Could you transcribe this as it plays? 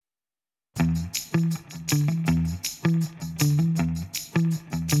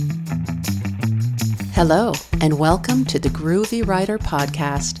Hello, and welcome to the Groovy Writer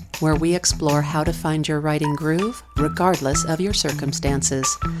Podcast, where we explore how to find your writing groove regardless of your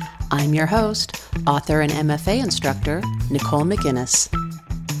circumstances. I'm your host, author and MFA instructor, Nicole McGinnis.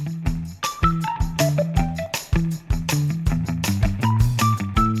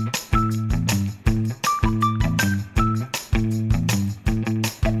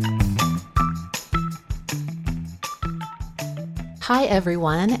 Hi,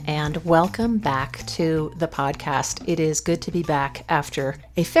 everyone, and welcome back to the podcast. It is good to be back after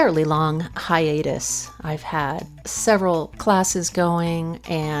a fairly long hiatus. I've had several classes going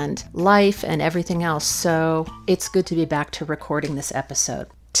and life and everything else, so it's good to be back to recording this episode.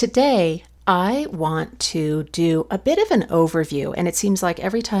 Today, I want to do a bit of an overview, and it seems like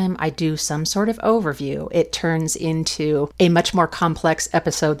every time I do some sort of overview, it turns into a much more complex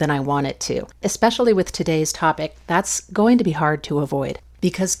episode than I want it to. Especially with today's topic, that's going to be hard to avoid.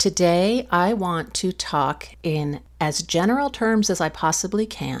 Because today I want to talk in as general terms as I possibly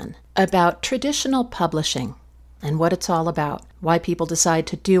can about traditional publishing and what it's all about, why people decide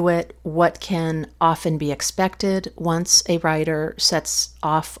to do it, what can often be expected once a writer sets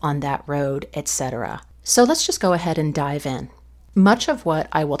off on that road, etc. So let's just go ahead and dive in. Much of what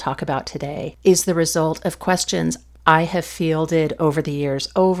I will talk about today is the result of questions I have fielded over the years,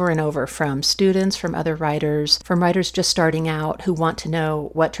 over and over, from students, from other writers, from writers just starting out who want to know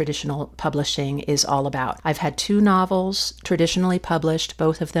what traditional publishing is all about. I've had 2 novels traditionally published.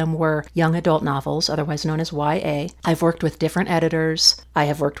 Both of them were young adult novels, otherwise known as YA. I've worked with different editors. I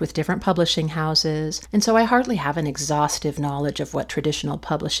have worked with different publishing houses. And so I hardly have an exhaustive knowledge of what traditional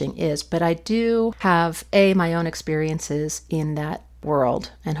publishing is, but I do have, my own experiences in that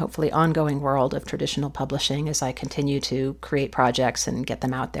world and hopefully ongoing world of traditional publishing as I continue to create projects and get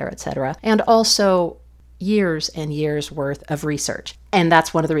them out there, etc. And also years and years worth of research. And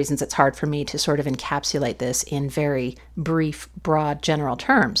that's one of the reasons it's hard for me to sort of encapsulate this in very brief, broad, general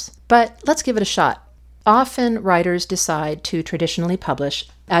terms. But let's give it a shot. Often writers decide to traditionally publish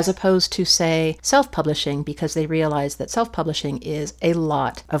as opposed to, say, self-publishing because they realize that self-publishing is a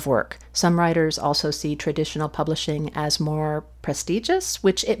lot of work. Some writers also see traditional publishing as more prestigious,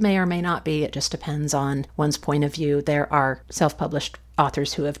 which it may or may not be. It just depends on one's point of view. There are self-published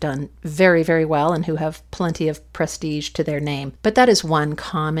authors who have done very, very well and who have plenty of prestige to their name. But that is one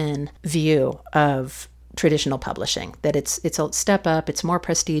common view of traditional publishing, that it's a step up, it's more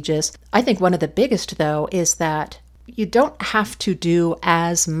prestigious. I think one of the biggest, though, is that you don't have to do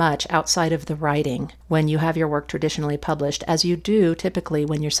as much outside of the writing when you have your work traditionally published as you do typically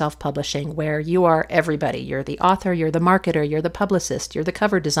when you're self-publishing, where you are everybody. You're the author, you're the marketer, you're the publicist, you're the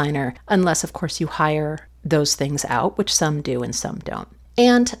cover designer, unless, of course, you hire those things out, which some do and some don't.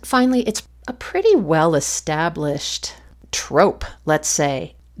 And finally, it's a pretty well-established trope, let's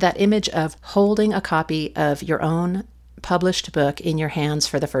say, that image of holding a copy of your own published book in your hands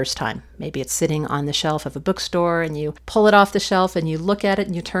for the first time. Maybe it's sitting on the shelf of a bookstore and you pull it off the shelf and you look at it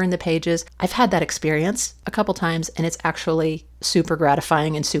and you turn the pages. I've had that experience a couple times and it's actually super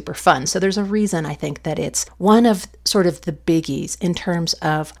gratifying and super fun. So there's a reason I think that it's one of sort of the biggies in terms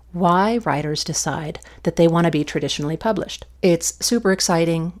of why writers decide that they want to be traditionally published. It's super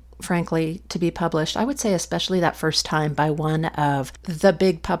exciting, frankly, to be published, I would say especially that first time, by one of the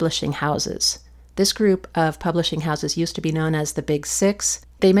big publishing houses. This group of publishing houses used to be known as the Big Six.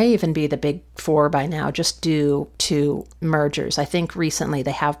 They may even be the Big Four by now, just due to mergers. I think recently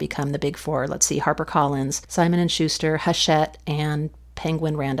they have become the Big Four. Let's see, HarperCollins, Simon & Schuster, Hachette, and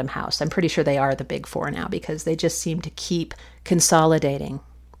Penguin Random House. I'm pretty sure they are the Big Four now because they just seem to keep consolidating.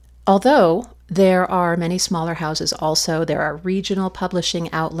 Although there are many smaller houses also. There are regional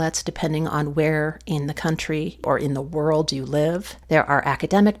publishing outlets depending on where in the country or in the world you live. There are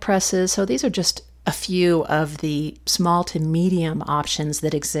academic presses. So these are just a few of the small to medium options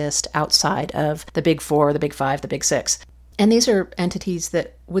that exist outside of the Big Four, the Big Five, the Big Six. And these are entities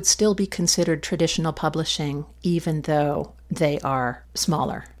that would still be considered traditional publishing even though they are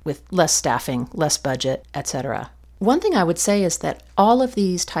smaller, with less staffing, less budget, etc. One thing I would say is that all of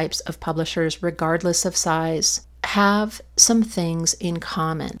these types of publishers, regardless of size, have some things in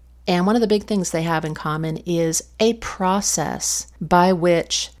common. And one of the big things they have in common is a process by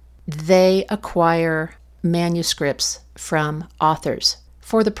which they acquire manuscripts from authors.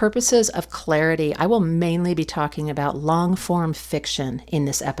 For the purposes of clarity, I will mainly be talking about long-form fiction in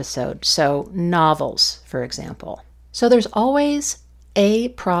this episode, so novels, for example. So there's always a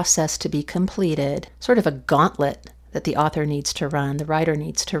process to be completed, sort of a gauntlet that the author needs to run, the writer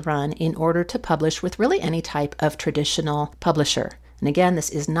needs to run in order to publish with really any type of traditional publisher. And again, this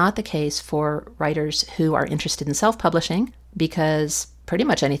is not the case for writers who are interested in self-publishing because pretty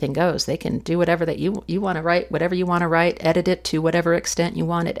much anything goes. They can do whatever that you want to write, whatever you want to write, edit it to whatever extent you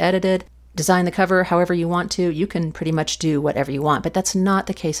want it edited, design the cover however you want to. You can pretty much do whatever you want, but that's not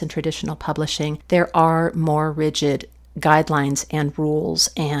the case in traditional publishing. There are more rigid guidelines and rules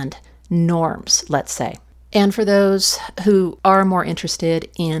and norms, let's say. And for those who are more interested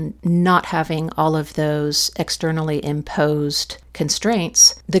in not having all of those externally imposed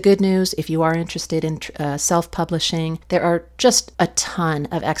constraints, the good news, if you are interested in self-publishing, there are just a ton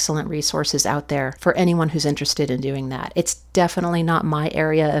of excellent resources out there for anyone who's interested in doing that. It's definitely not my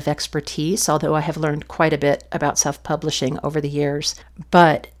area of expertise, although I have learned quite a bit about self-publishing over the years.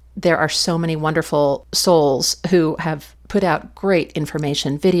 But there are so many wonderful souls who have put out great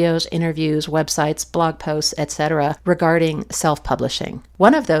information, videos, interviews, websites, blog posts, etc. regarding self-publishing.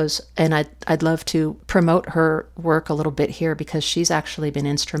 One of those, and I'd love to promote her work a little bit here because she's actually been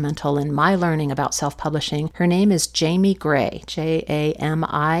instrumental in my learning about self-publishing. Her name is Jamie Gray,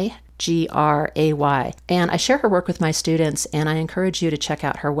 Jamigray. And I share her work with my students, and I encourage you to check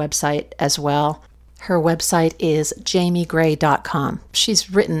out her website as well. Her website is jamiegray.com.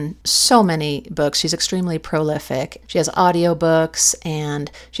 She's written so many books. She's extremely prolific. She has audiobooks and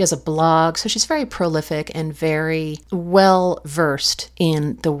she has a blog. So she's very prolific and very well versed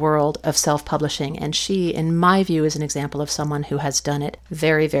in the world of self-publishing. And she, in my view, is an example of someone who has done it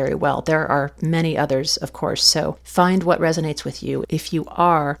very, very well. There are many others, of course. So find what resonates with you if you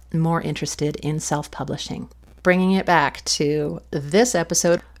are more interested in self-publishing. Bringing it back to this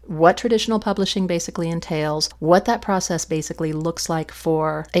episode, what traditional publishing basically entails, what that process basically looks like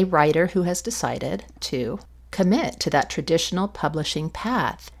for a writer who has decided to commit to that traditional publishing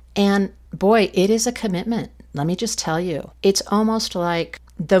path. And boy, it is a commitment. Let me just tell you, it's almost like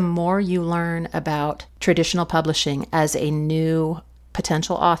the more you learn about traditional publishing as a new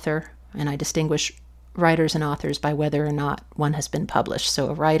potential author, and I distinguish writers and authors by whether or not one has been published. So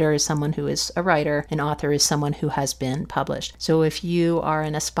a writer is someone who is a writer, an author is someone who has been published. So if you are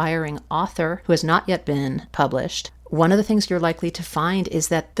an aspiring author who has not yet been published, one of the things you're likely to find is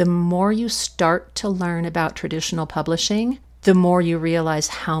that the more you start to learn about traditional publishing, the more you realize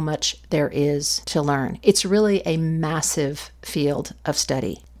how much there is to learn. It's really a massive field of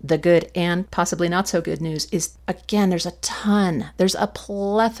study. The good and possibly not so good news is, again, there's a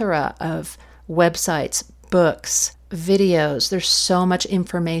plethora of websites, books, videos. There's so much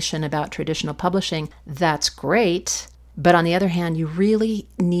information about traditional publishing. That's great. But on the other hand, you really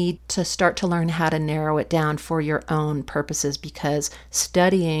need to start to learn how to narrow it down for your own purposes, because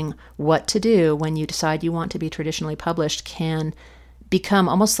studying what to do when you decide you want to be traditionally published can become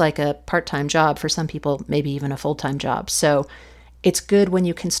almost like a part-time job for some people, maybe even a full-time job. So it's good when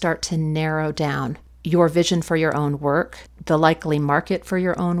you can start to narrow down your vision for your own work, the likely market for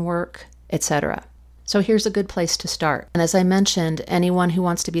your own work, etc. So here's a good place to start. And as I mentioned, anyone who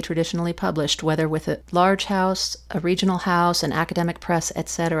wants to be traditionally published, whether with a large house, a regional house, an academic press,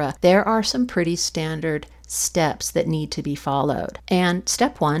 etc., there are some pretty standard steps that need to be followed. And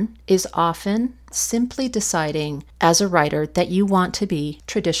step one is often simply deciding as a writer that you want to be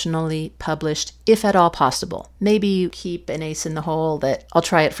traditionally published, if at all possible. Maybe you keep an ace in the hole that I'll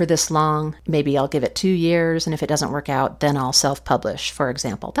try it for this long, maybe I'll give it 2 years, and if it doesn't work out, then I'll self-publish, for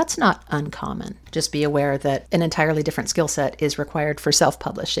example. That's not uncommon. Just be aware that an entirely different skill set is required for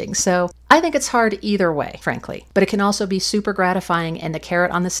self-publishing. So I think it's hard either way, frankly, but it can also be super gratifying, and the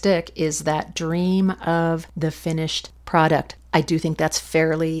carrot on the stick is that dream of the finished product. I do think that's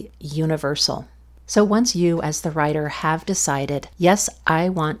fairly universal. So once you, as the writer, have decided, yes, I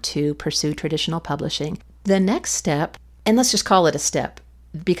want to pursue traditional publishing, the next step, and let's just call it a step,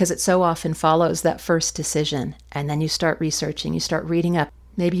 because it so often follows that first decision, and then you start researching, you start reading up,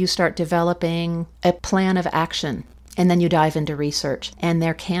 maybe you start developing a plan of action, and then you dive into research. And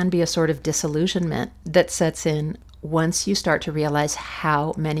there can be a sort of disillusionment that sets in once you start to realize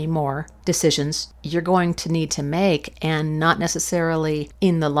how many more decisions you're going to need to make, and not necessarily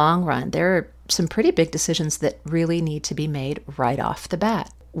in the long run. There are some pretty big decisions that really need to be made right off the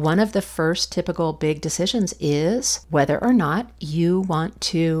bat. One of the first typical big decisions is whether or not you want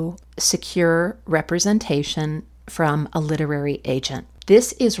to secure representation from a literary agent.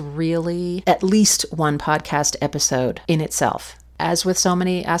 This is really at least one podcast episode in itself. As with so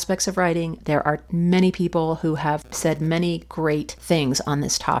many aspects of writing, there are many people who have said many great things on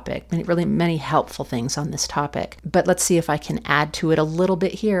this topic, many helpful things on this topic. But let's see if I can add to it a little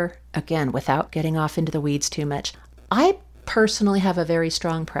bit here, again, without getting off into the weeds too much. I personally have a very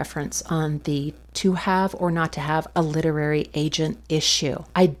strong preference on the to have or not to have a literary agent issue.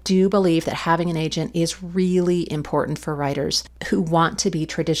 I do believe that having an agent is really important for writers who want to be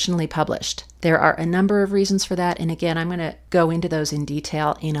traditionally published. There are a number of reasons for that, and again, I'm going to go into those in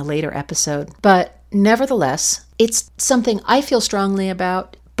detail in a later episode. But nevertheless, it's something I feel strongly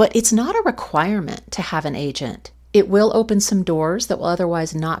about, but it's not a requirement to have an agent. It will open some doors that will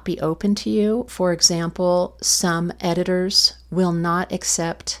otherwise not be open to you. For example, some editors will not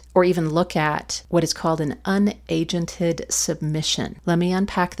accept or even look at what is called an unagented submission. Let me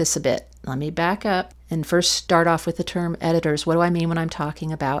unpack this a bit. Let me back up and first start off with the term editors. What do I mean when I'm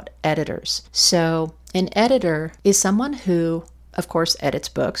talking about editors? So an editor is someone who, of course, edits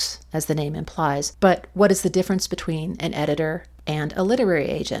books, as the name implies. But what is the difference between an editor and a literary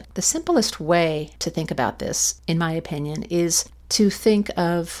agent? The simplest way to think about this, in my opinion, is to think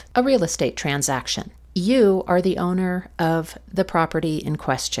of a real estate transaction. You are the owner of the property in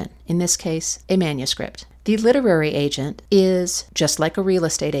question, in this case, a manuscript. The literary agent is just like a real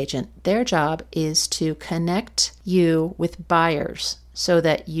estate agent. Their job is to connect you with buyers so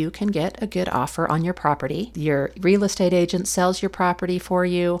that you can get a good offer on your property. Your real estate agent sells your property for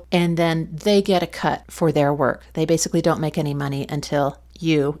you, and then they get a cut for their work. They basically don't make any money until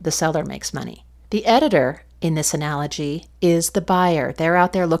you, the seller, makes money. The editor, in this analogy, is the buyer. They're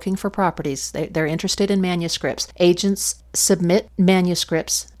out there looking for properties. They're interested in manuscripts. Agents submit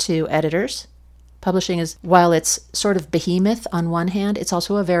manuscripts to editors. Publishing is, while it's sort of behemoth on one hand, it's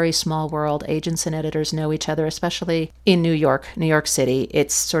also a very small world. Agents and editors know each other, especially in New York City.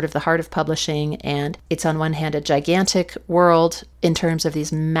 It's sort of the heart of publishing, and it's on one hand a gigantic world in terms of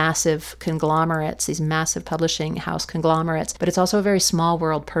these massive conglomerates, these massive publishing house conglomerates, but it's also a very small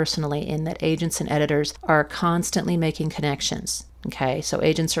world personally in that agents and editors are constantly making connections. Okay, so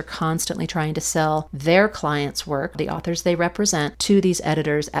agents are constantly trying to sell their clients' work, the authors they represent, to these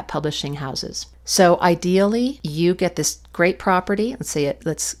editors at publishing houses. So ideally, you get this great property.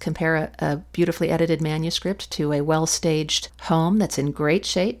 Let's compare a beautifully edited manuscript to a well-staged home that's in great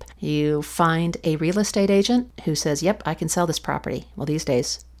shape. You find a real estate agent who says, yep, I can sell this property. Well, these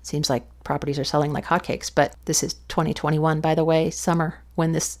days, it seems like properties are selling like hotcakes, but this is 2021, by the way, summer,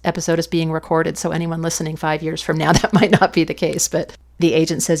 when this episode is being recorded. So anyone listening 5 years from now, that might not be the case. But the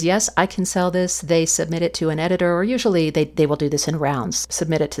agent says, yes, I can sell this. They submit it to an editor, or usually they will do this in rounds,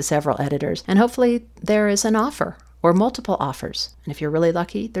 submit it to several editors. And hopefully there is an offer or multiple offers. And if you're really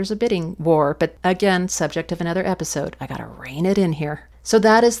lucky, there's a bidding war. But again, subject of another episode. I got to rein it in here. So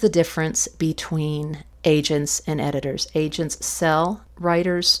that is the difference between agents and editors. Agents sell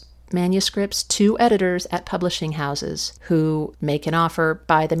writers' manuscripts to editors at publishing houses who make an offer,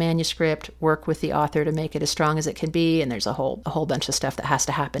 buy the manuscript, work with the author to make it as strong as it can be, and there's a whole bunch of stuff that has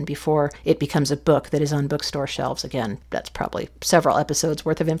to happen before it becomes a book that is on bookstore shelves. Again, that's probably several episodes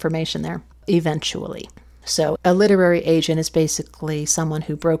worth of information there, eventually. So a literary agent is basically someone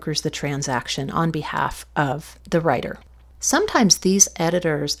who brokers the transaction on behalf of the writer. Sometimes these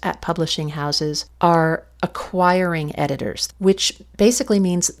editors at publishing houses are acquiring editors, which basically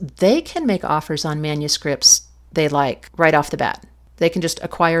means they can make offers on manuscripts they like right off the bat. They can just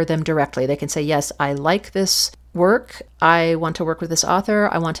acquire them directly. They can say, yes, I like this work. I want to work with this author.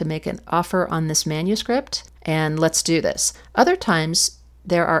 I want to make an offer on this manuscript, and let's do this. Other times,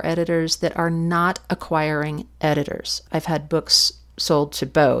 there are editors that are not acquiring editors. I've had books sold to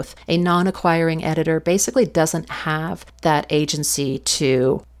both. A non-acquiring editor basically doesn't have that agency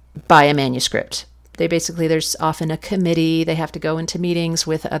to buy a manuscript. There's often a committee. They have to go into meetings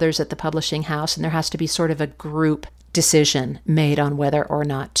with others at the publishing house, and there has to be sort of a group decision made on whether or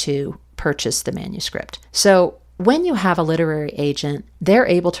not to purchase the manuscript. So when you have a literary agent, they're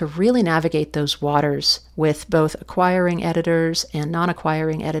able to really navigate those waters with both acquiring editors and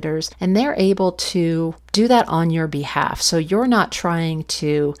non-acquiring editors, and they're able to do that on your behalf. So you're not trying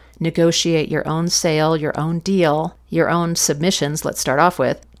to negotiate your own sale, your own deal, your own submissions, let's start off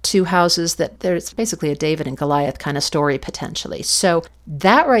with, to houses that there's basically a David and Goliath kind of story potentially. So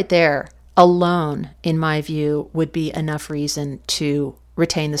that right there alone, in my view, would be enough reason to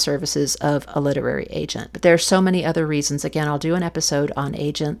retain the services of a literary agent. But there are so many other reasons. Again, I'll do an episode on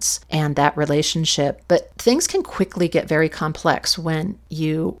agents and that relationship. But things can quickly get very complex when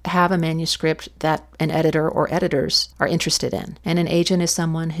you have a manuscript that an editor or editors are interested in. And a good agent is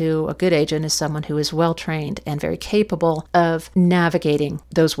someone who is well-trained and very capable of navigating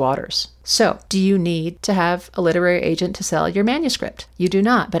those waters. So, do you need to have a literary agent to sell your manuscript? You do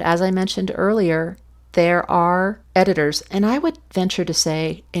not. But as I mentioned earlier, there are editors, and I would venture to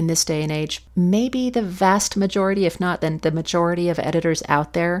say in this day and age, maybe the vast majority, if not then the majority of editors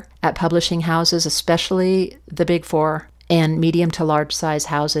out there at publishing houses, especially the big four and medium to large size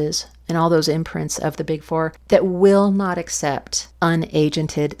houses and all those imprints of the Big Four that will not accept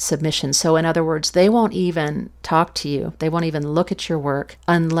unagented submissions. So in other words, they won't even talk to you. They won't even look at your work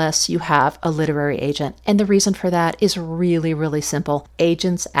unless you have a literary agent. And the reason for that is really, really simple.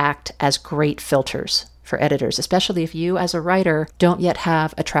 Agents act as great filters for editors, especially if you as a writer don't yet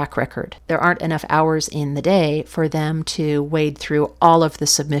have a track record. There aren't enough hours in the day for them to wade through all of the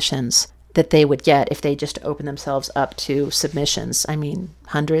submissions that they would get if they just open themselves up to submissions. I mean,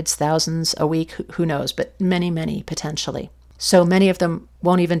 hundreds, thousands a week, who knows, but many, many potentially. So many of them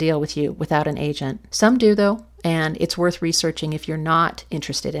won't even deal with you without an agent. Some do though, and it's worth researching if you're not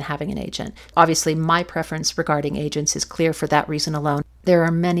interested in having an agent. Obviously, my preference regarding agents is clear for that reason alone. There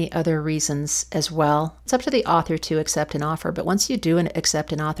are many other reasons as well. It's up to the author to accept an offer, but once you do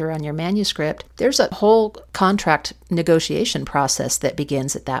accept an author on your manuscript, there's a whole contract negotiation process that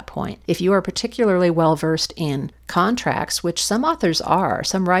begins at that point. If you are particularly well versed in contracts, which some authors are,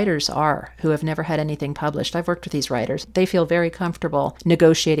 some writers are, who have never had anything published. I've worked with these writers. They feel very comfortable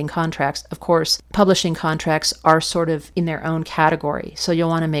negotiating contracts. Of course, publishing contracts are sort of in their own category, so you'll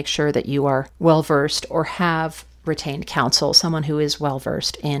want to make sure that you are well versed or have retained counsel, someone who is well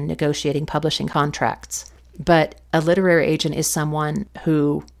versed in negotiating publishing contracts. But a literary agent is someone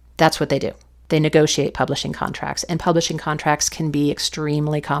who, that's what they do. They negotiate publishing contracts, and publishing contracts can be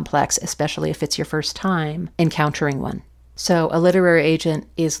extremely complex, especially if it's your first time encountering one. So a literary agent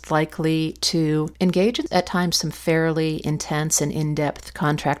is likely to engage in, at times, some fairly intense and in-depth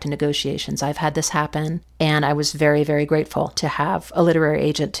contract negotiations. I've had this happen, and I was very, very grateful to have a literary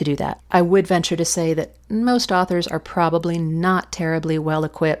agent to do that. I would venture to say that most authors are probably not terribly well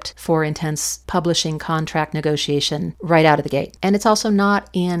equipped for intense publishing contract negotiation right out of the gate. And it's also not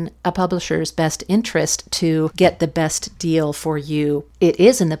in a publisher's best interest to get the best deal for you. It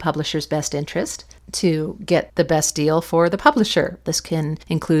is in the publisher's best interest to get the best deal for the publisher. This can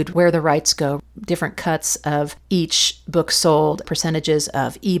include where the rights go, different cuts of each book sold, percentages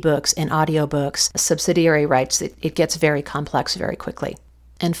of ebooks and audiobooks, subsidiary rights. It gets very complex very quickly.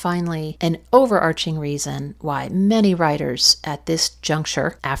 And finally, an overarching reason why many writers at this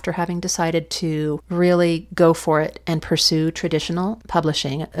juncture, after having decided to really go for it and pursue traditional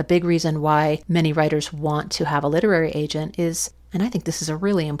publishing, a big reason why many writers want to have a literary agent is, and I think this is a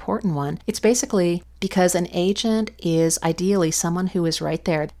really important one, it's basically because an agent is ideally someone who is right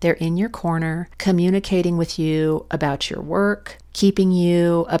there. They're in your corner, communicating with you about your work, keeping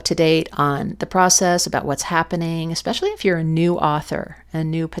you up to date on the process, about what's happening, especially if you're a new author, a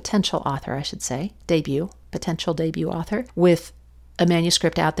new potential author, I should say, potential debut author, with a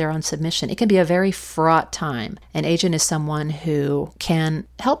manuscript out there on submission. It can be a very fraught time. An agent is someone who can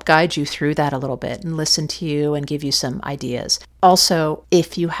help guide you through that a little bit and listen to you and give you some ideas. Also,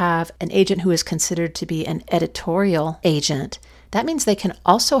 if you have an agent who is considered to be an editorial agent, that means they can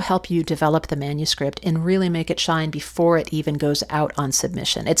also help you develop the manuscript and really make it shine before it even goes out on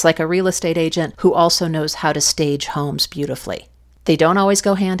submission. It's like a real estate agent who also knows how to stage homes beautifully. They don't always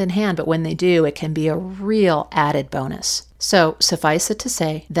go hand in hand, but when they do, it can be a real added bonus. So suffice it to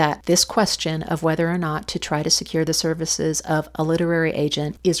say that this question of whether or not to try to secure the services of a literary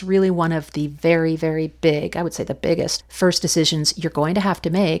agent is really one of the very, very big, I would say the biggest, first decisions you're going to have to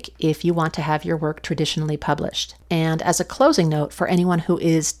make if you want to have your work traditionally published. And as a closing note for anyone who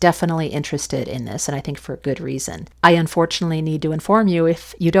is definitely interested in this, and I think for good reason, I unfortunately need to inform you,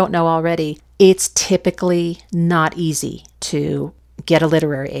 if you don't know already, it's typically not easy to get a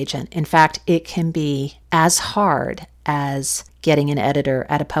literary agent. In fact, it can be as hard as getting an editor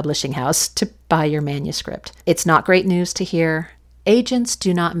at a publishing house to buy your manuscript. It's not great news to hear. Agents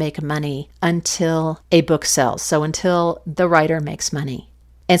do not make money until a book sells, so until the writer makes money.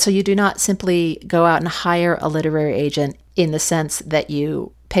 And so you do not simply go out and hire a literary agent in the sense that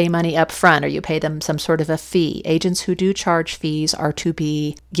you pay money up front or you pay them some sort of a fee. Agents who do charge fees are to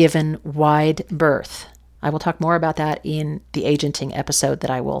be given wide berth. I will talk more about that in the agenting episode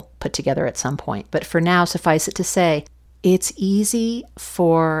that I will put together at some point. But for now, suffice it to say, it's easy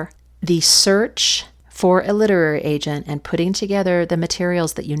for the search for a literary agent and putting together the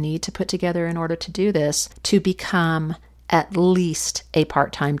materials that you need to put together in order to do this to become at least a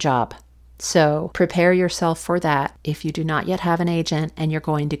part-time job. So prepare yourself for that if you do not yet have an agent and you're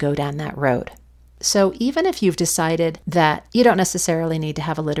going to go down that road. So even if you've decided that you don't necessarily need to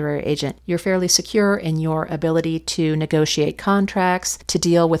have a literary agent, you're fairly secure in your ability to negotiate contracts, to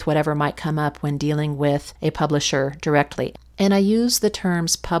deal with whatever might come up when dealing with a publisher directly. And I use the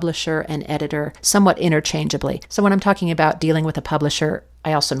terms publisher and editor somewhat interchangeably. So when I'm talking about dealing with a publisher,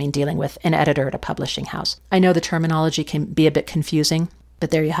 I also mean dealing with an editor at a publishing house. I know the terminology can be a bit confusing, but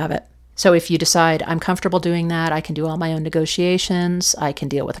there you have it. So if you decide I'm comfortable doing that, I can do all my own negotiations, I can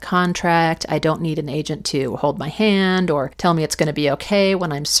deal with a contract, I don't need an agent to hold my hand or tell me it's going to be okay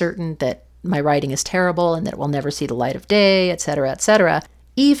when I'm certain that my writing is terrible and that it will never see the light of day, etc., etc.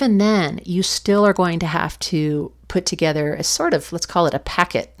 Even then, you still are going to have to put together a sort of, let's call it a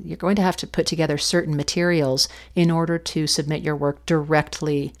packet. You're going to have to put together certain materials in order to submit your work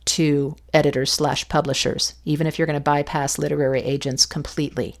directly to editors/publishers, even if you're going to bypass literary agents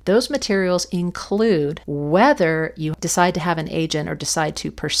completely. Those materials include whether you decide to have an agent or decide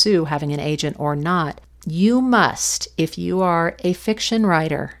to pursue having an agent or not. You must, if you are a fiction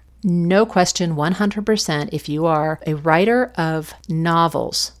writer, no question, 100%, if you are a writer of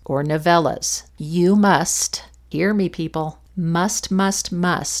novels or novellas, you must, hear me people, must,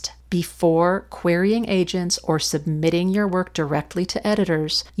 before querying agents or submitting your work directly to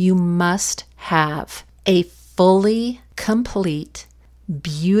editors, you must have a fully complete,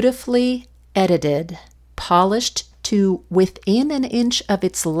 beautifully edited, polished to within an inch of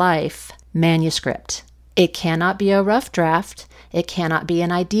its life manuscript. It cannot be a rough draft. It cannot be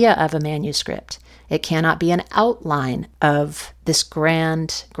an idea of a manuscript. It cannot be an outline of this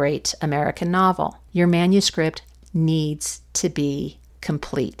grand, great American novel. Your manuscript needs to be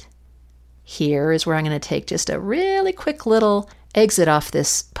complete. Here is where I'm going to take just a really quick little exit off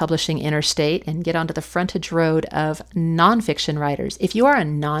this publishing interstate and get onto the frontage road of nonfiction writers. If you are a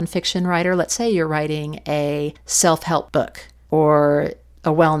nonfiction writer, let's say you're writing a self-help book or a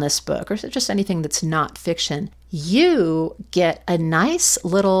wellness book or just anything that's not fiction, you get a nice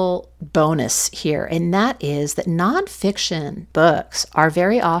little bonus here, and that is that nonfiction books are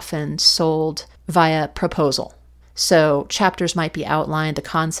very often sold via proposal. So chapters might be outlined, the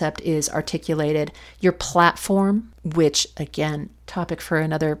concept is articulated. Your platform, which again, topic for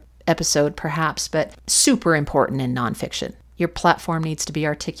another episode perhaps, but super important in nonfiction. Your platform needs to be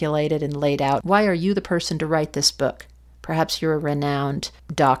articulated and laid out. Why are you the person to write this book? Perhaps you're a renowned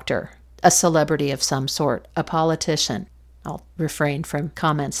doctor, a celebrity of some sort, a politician. I'll refrain from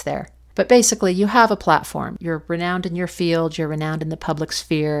comments there. But basically, you have a platform. You're renowned in your field, you're renowned in the public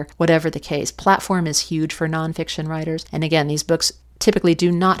sphere, whatever the case. Platform is huge for nonfiction writers. And again, these books typically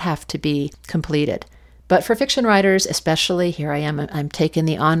do not have to be completed. But for fiction writers, especially, here I am, I'm taking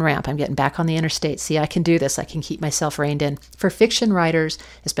the on-ramp. I'm getting back on the interstate. See, I can do this. I can keep myself reined in. For fiction writers,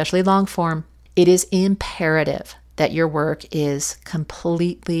 especially long form, it is imperative that your work is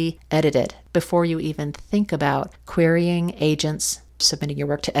completely edited before you even think about querying agents, submitting your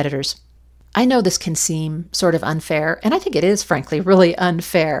work to editors. I know this can seem sort of unfair, and I think it is, frankly, really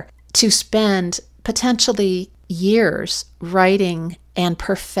unfair to spend potentially years writing and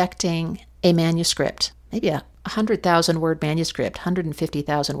perfecting a manuscript, maybe a 100,000 word manuscript,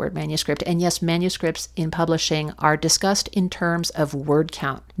 150,000 word manuscript. And yes, manuscripts in publishing are discussed in terms of word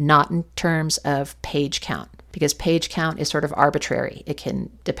count, not in terms of page count, because page count is sort of arbitrary. It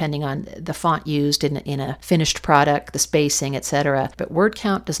can, depending on the font used in a finished product, the spacing, etc. But word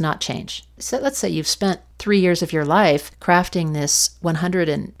count does not change. So let's say you've spent 3 years of your life crafting this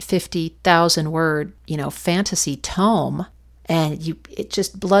 150,000 word, fantasy tome, and it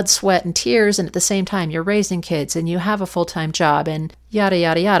just blood, sweat, and tears, and at the same time you're raising kids and you have a full-time job and yada,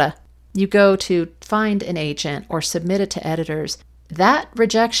 yada, yada. You go to find an agent or submit it to editors. That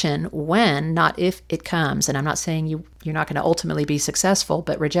rejection, when, not if it comes, and I'm not saying you're not going to ultimately be successful,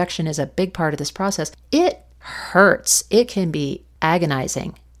 but rejection is a big part of this process. It hurts. It can be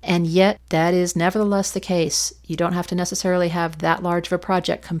agonizing. And yet that is nevertheless the case. You don't have to necessarily have that large of a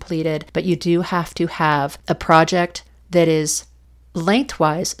project completed, but you do have to have a project that is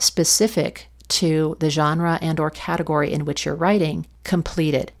lengthwise specific to the genre and or category in which you're writing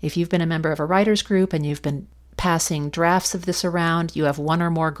completed. If you've been a member of a writer's group and you've been passing drafts of this around, you have one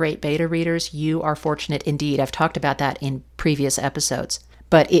or more great beta readers, you are fortunate indeed. I've talked about that in previous episodes.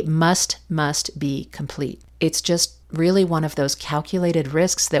 But it must be complete. It's just really one of those calculated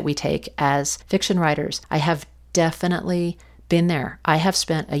risks that we take as fiction writers. I have definitely been there. I have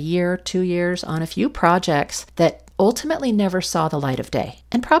spent a year, 2 years on a few projects that ultimately never saw the light of day,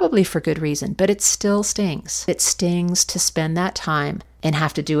 and probably for good reason, but it still stings. It stings to spend that time and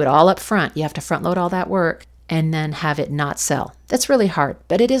have to do it all up front. You have to front load all that work and then have it not sell. That's really hard,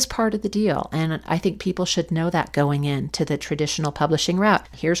 but it is part of the deal. And I think people should know that going into the traditional publishing route.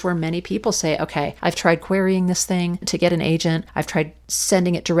 Here's where many people say, okay, I've tried querying this thing to get an agent. I've tried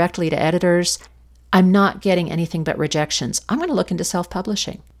sending it directly to editors. I'm not getting anything but rejections. I'm going to look into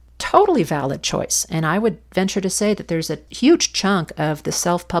self-publishing. Totally valid choice. And I would venture to say that there's a huge chunk of the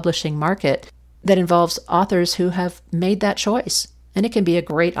self-publishing market that involves authors who have made that choice. And it can be a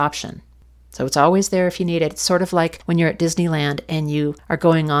great option. So it's always there if you need it. It's sort of like when you're at Disneyland and you are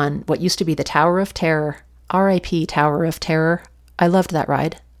going on what used to be the Tower of Terror, RIP Tower of Terror. I loved that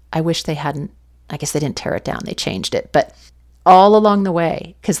ride. I wish they hadn't, I guess they didn't tear it down, they changed it. But all along the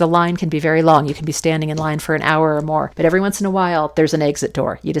way, because the line can be very long, you can be standing in line for an hour or more, but every once in a while there's an exit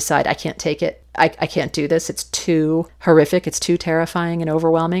door. You decide, I can't take it, I can't do this, it's too horrific, it's too terrifying and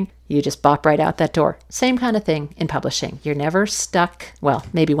overwhelming. You just bop right out that door. Same kind of thing in publishing. You're never stuck. Well,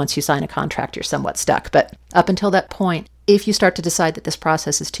 maybe once you sign a contract you're somewhat stuck, but up until that point, if you start to decide that this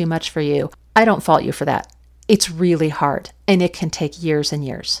process is too much for you, I don't fault you for that. It's really hard and it can take years and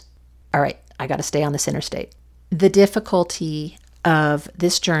years. All right, I got to stay on this interstate. The difficulty of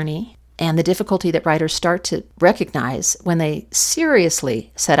this journey and the difficulty that writers start to recognize when they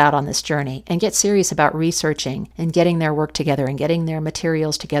seriously set out on this journey and get serious about researching and getting their work together and getting their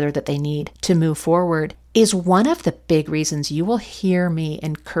materials together that they need to move forward is one of the big reasons you will hear me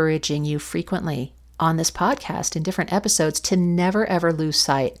encouraging you frequently on this podcast in different episodes to never ever lose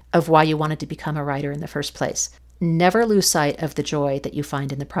sight of why you wanted to become a writer in the first place. Never lose sight of the joy that you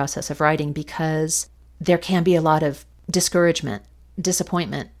find in the process of writing, because there can be a lot of discouragement,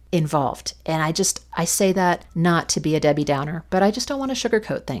 disappointment involved. And I say that not to be a Debbie Downer, but I just don't want to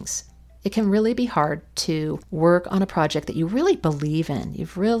sugarcoat things. It can really be hard to work on a project that you really believe in.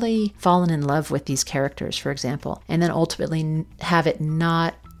 You've really fallen in love with these characters, for example, and then ultimately have it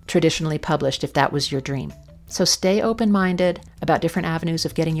not traditionally published if that was your dream. So stay open-minded about different avenues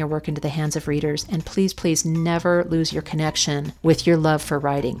of getting your work into the hands of readers, and please, please never lose your connection with your love for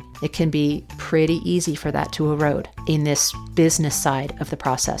writing. It can be pretty easy for that to erode in this business side of the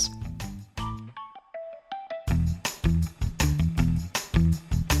process.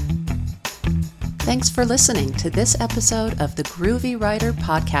 Thanks for listening to this episode of the Groovy Writer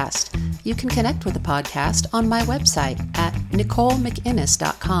Podcast. You can connect with the podcast on my website at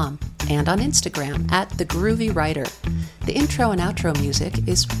NicoleMcInnes.com and on Instagram at The Groovy Writer. The intro and outro music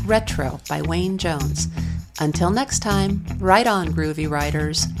is Retro by Wayne Jones. Until next time, write on, Groovy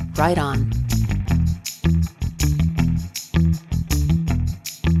Writers, write on.